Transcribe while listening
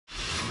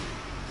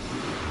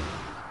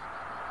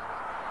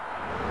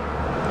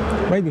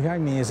Right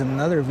behind me is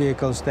another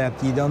vehicles that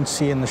you don't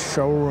see in the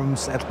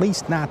showrooms, at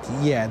least not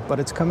yet, but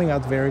it's coming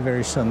out very,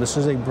 very soon. This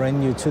is a brand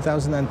new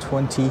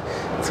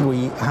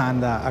 2023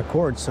 Honda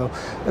Accord. So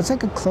let's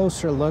take a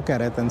closer look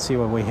at it and see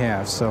what we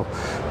have. So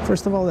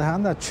first of all, the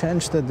Honda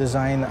changed the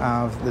design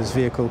of this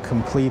vehicle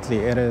completely.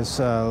 It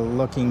is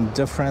looking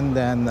different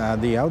than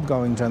the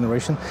outgoing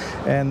generation,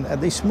 and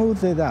they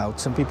smoothed it out.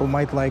 Some people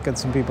might like it,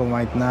 some people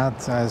might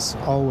not, as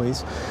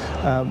always.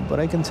 But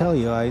I can tell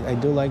you, I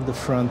do like the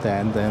front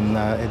end, and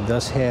it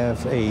does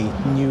have a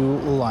new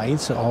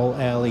lights, all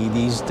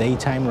LEDs,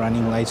 daytime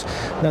running lights.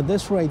 Now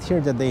this right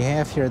here that they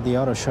have here at the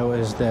auto show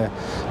is the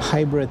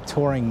hybrid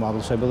touring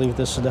model. So I believe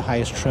this is the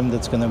highest trim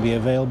that's going to be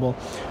available.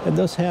 It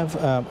does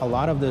have a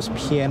lot of this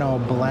piano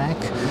black,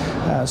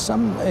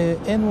 some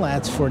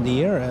inlets for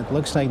the air. It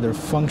looks like they're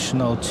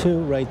functional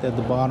too, right at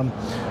the bottom.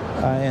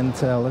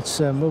 Let's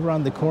move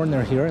around the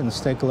corner here and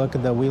let's take a look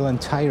at the wheel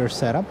and tire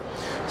setup.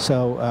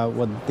 So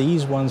what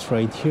these ones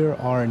right here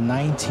are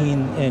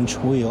 19-inch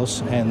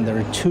wheels, and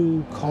they're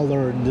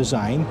two-color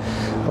design.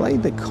 I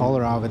like the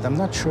color of it. I'm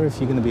not sure if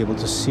you're going to be able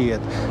to see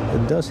it.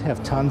 It does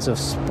have tons of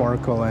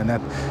sparkle in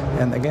it.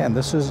 And again,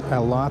 this is a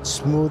lot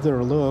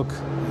smoother look,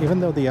 even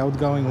though the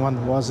outgoing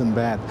one wasn't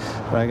bad.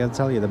 But I got to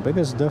tell you, the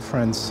biggest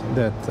difference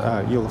that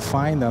you'll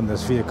find on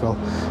this vehicle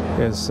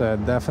is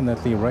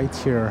definitely right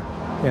here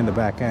in the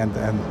back end.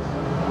 And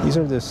these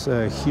are this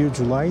huge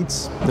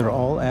lights. They're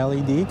all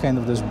LED, kind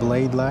of this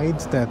blade light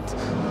that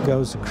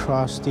goes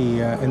across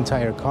the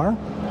entire car.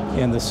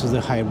 And this is the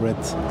hybrid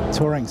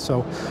touring.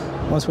 So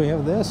once we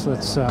have this,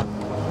 let's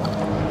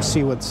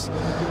see what's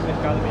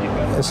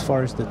as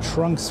far as the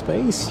trunk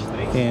space,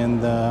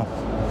 and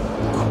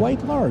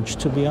quite large,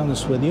 to be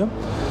honest with you.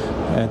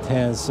 It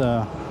has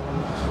a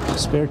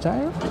spare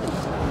tire.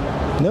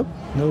 Nope,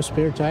 no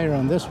spare tire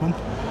on this one.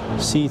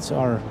 Seats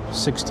are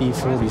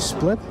 60-40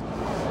 split.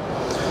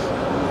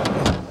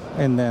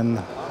 And then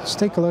let's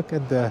take a look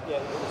at the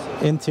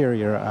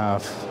interior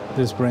of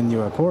this brand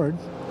new Accord,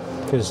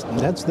 because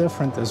that's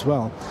different as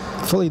well.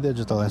 Fully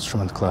digital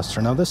instrument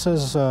cluster. Now this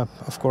is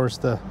of course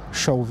the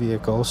show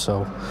vehicle,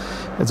 so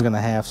it's going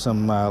to have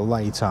some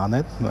lights on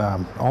it.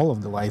 All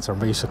of the lights are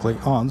basically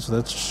on, so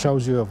that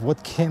shows you of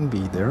what can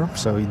be there.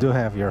 So you do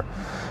have your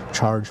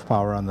charge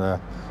power on the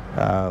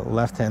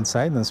left-hand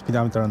side and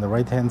speedometer on the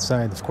right-hand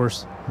side, of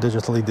course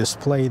digitally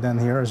displayed on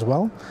here as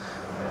well.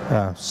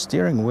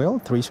 Steering wheel,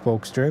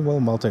 three-spoke steering wheel,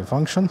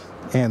 multifunction,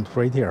 and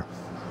right here,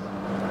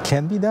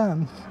 can be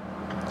done.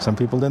 Some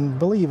people didn't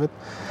believe it,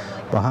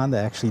 but Honda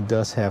actually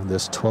does have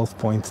this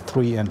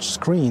 12.3-inch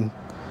screen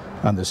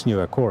on this new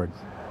Accord,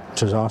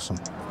 which is awesome,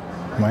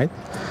 right?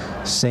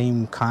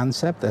 Same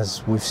concept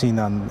as we've seen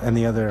on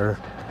any other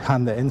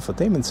Honda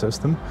infotainment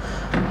system,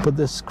 but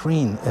the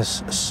screen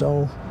is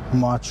so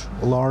much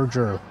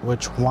larger,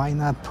 which why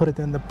not put it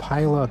in the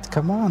Pilot?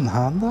 Come on,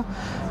 Honda.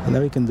 And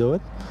now we can do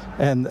it.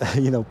 And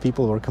you know,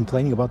 people were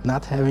complaining about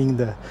not having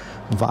the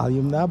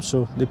volume knob,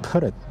 so they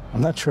put it.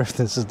 I'm not sure if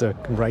this is the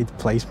right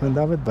placement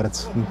of it, but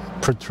it's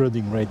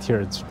protruding right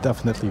here. It's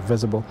definitely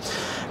visible.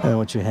 And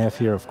what you have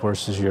here, of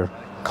course, is your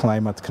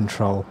climate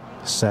control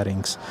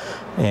settings,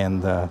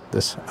 and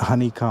this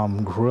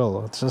honeycomb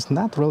grille. It's just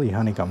not really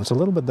honeycomb. It's a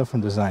little bit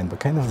different design, but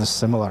kind of the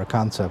similar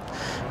concept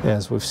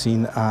as we've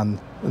seen on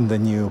the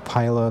new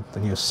Pilot, the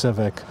new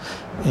Civic,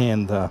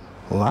 and a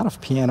lot of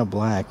piano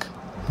black.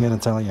 I'm gonna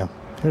tell you,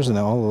 here's an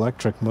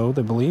all-electric mode,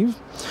 I believe.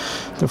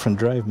 Different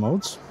drive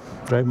modes.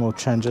 Drive mode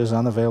changes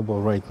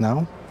unavailable right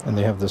now, and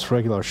they have this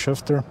regular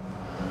shifter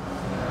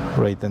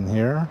right in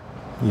here.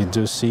 You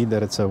do see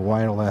that it's a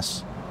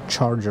wireless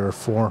charger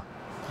for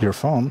your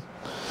phone,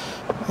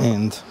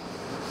 and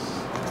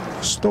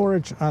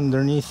storage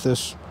underneath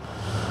this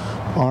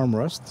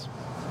armrest.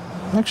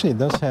 Actually, it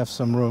does have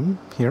some room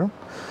here.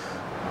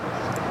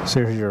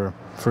 So here's your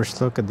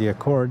first look at the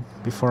Accord.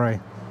 Before I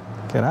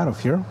get out of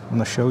here, I'm going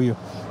to show you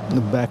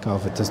the back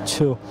of it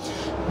too.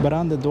 But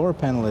on the door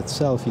panel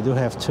itself, you do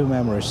have two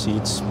memory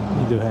seats.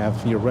 You do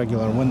have your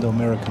regular window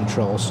mirror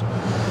controls.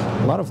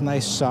 A lot of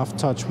nice soft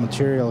touch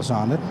materials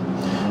on it.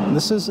 And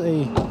this is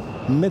a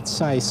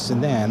mid-size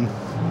sedan.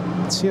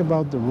 Let's see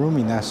about the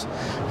roominess.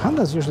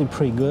 Honda's usually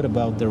pretty good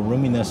about their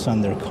roominess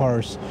on their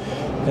cars,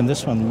 and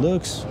this one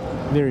looks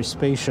very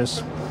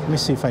spacious. Let me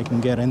see if I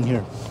can get in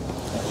here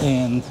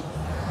and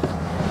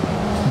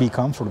be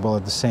comfortable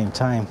at the same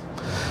time.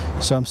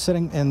 So I'm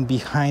sitting in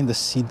behind the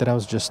seat that I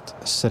was just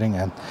sitting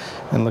in,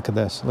 and look at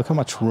this. Look how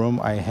much room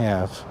I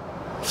have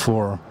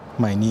for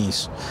my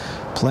knees.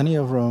 Plenty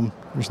of room.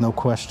 There's no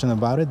question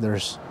about it.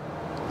 There's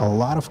a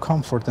lot of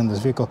comfort in this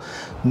vehicle.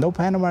 No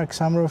panoramic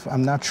sunroof.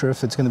 I'm not sure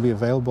if it's going to be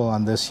available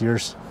on this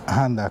year's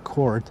Honda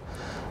Accord,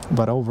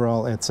 but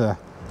overall it's a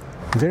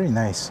very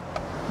nice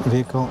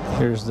vehicle.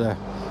 Here's the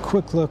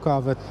quick look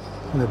of it.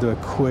 I'm going to do a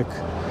quick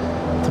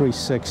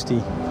 360.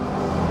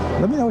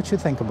 Let me know what you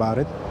think about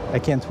it. I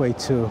can't wait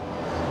to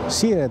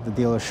see it at the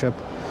dealership.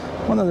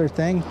 One other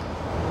thing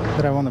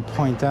that I want to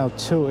point out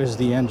too is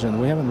the engine.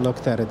 We haven't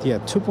looked at it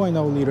yet.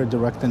 2.0 liter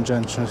direct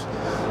injection,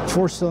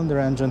 4-cylinder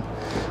engine.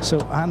 So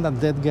Honda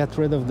did get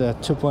rid of the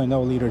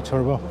 2.0 liter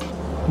turbo,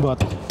 but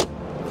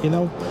you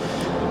know,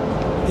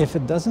 if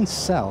it doesn't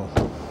sell,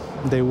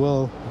 they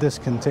will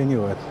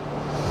discontinue it.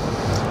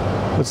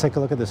 Let's take a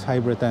look at this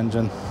hybrid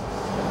engine,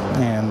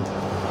 and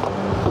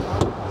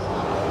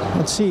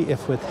let's see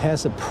if it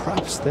has a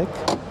prop stick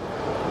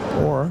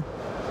or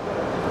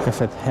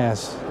if it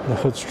has the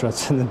hood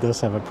struts, and it does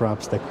have a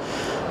prop stick,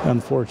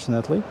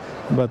 unfortunately.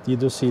 But you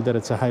do see that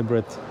it's a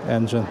hybrid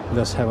engine. It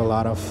does have a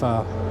lot of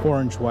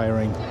orange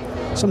wiring,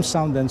 some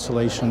sound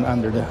insulation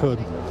under the hood.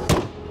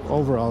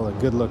 Overall, a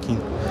good-looking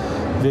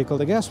vehicle.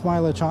 The gas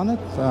mileage on it,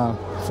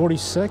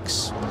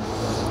 46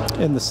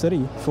 in the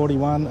city,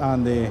 41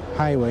 on the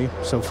highway,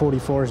 so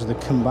 44 is the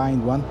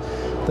combined one.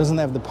 Doesn't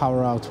have the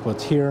power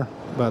output here,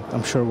 but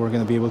I'm sure we're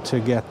going to be able to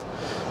get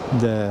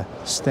the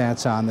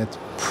stats on it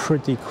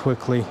pretty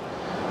quickly.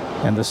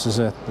 And this is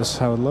it. This is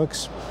how it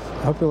looks.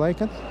 I hope you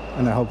like it,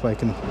 and I hope I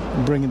can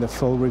bring you the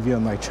full review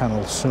on my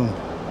channel soon.